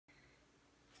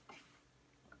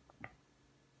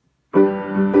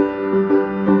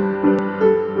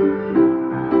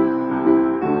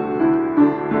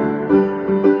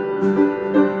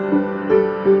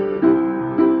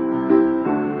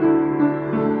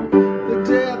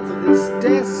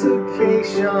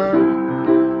station.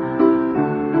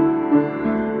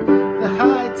 The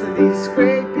heights of these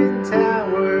scraping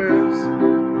towers,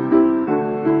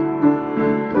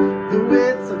 the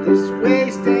width of this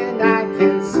waste, and I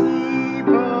can see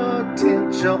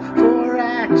potential for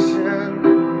action.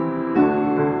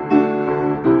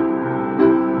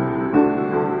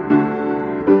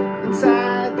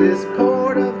 Inside this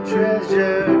port of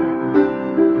treasure,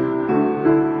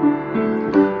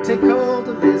 take hold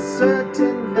of this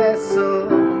certain vessel,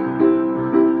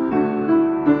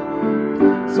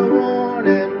 so worn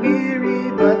and weary,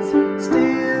 but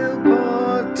still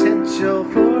potential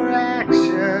for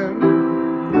action.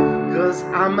 'Cause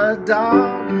I'm a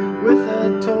dog with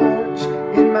a torch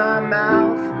in my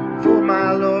mouth for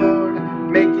my Lord,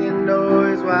 making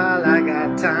noise while I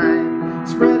got time,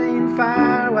 spreading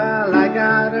fire while I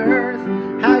got earth.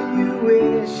 How you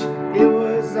wish it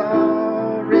was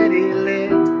already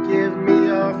lit. Give me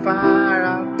your fire,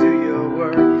 I'll do your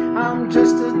work. I'm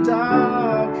just a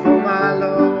dog for my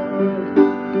Lord.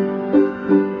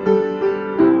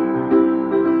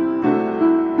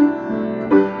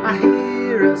 I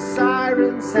hear a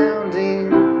siren sounding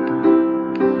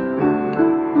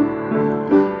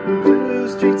through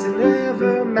streets and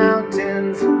ever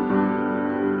mountains,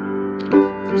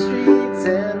 through streets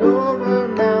and over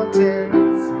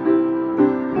mountains.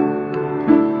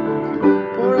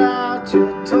 Pour out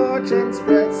your torch and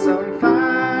spread some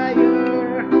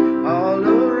fire all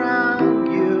around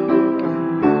you.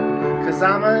 'Cause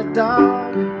I'm a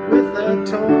dog with a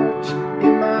torch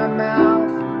in my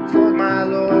mouth for my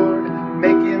Lord,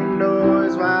 making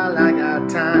noise while I got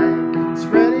time,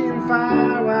 spreading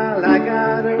fire while I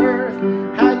got earth.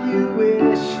 How you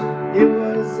wish it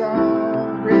was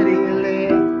already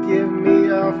lit. Give me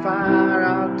your fire,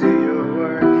 I'll do your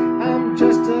work. I'm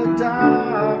just a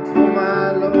dog for my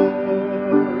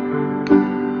Lord.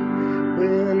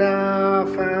 When I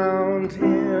found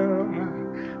him,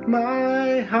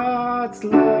 my heart's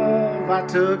love, I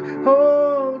took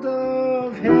hold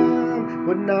of him,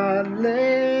 would not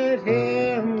let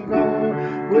him go,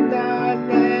 would not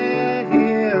let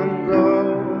him go.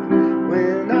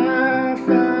 When I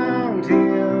found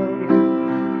him,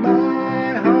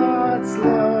 my heart's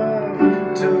love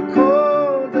took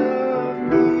hold of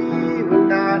me, would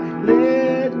not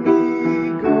let me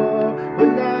go,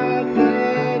 would not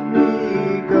let me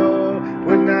go,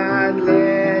 would not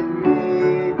let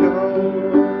me go.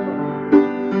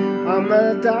 I'm a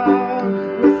dog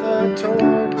with a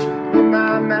torch in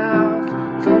my mouth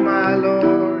for my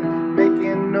Lord,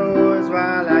 making noise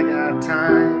while I got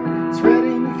time,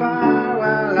 spreading fire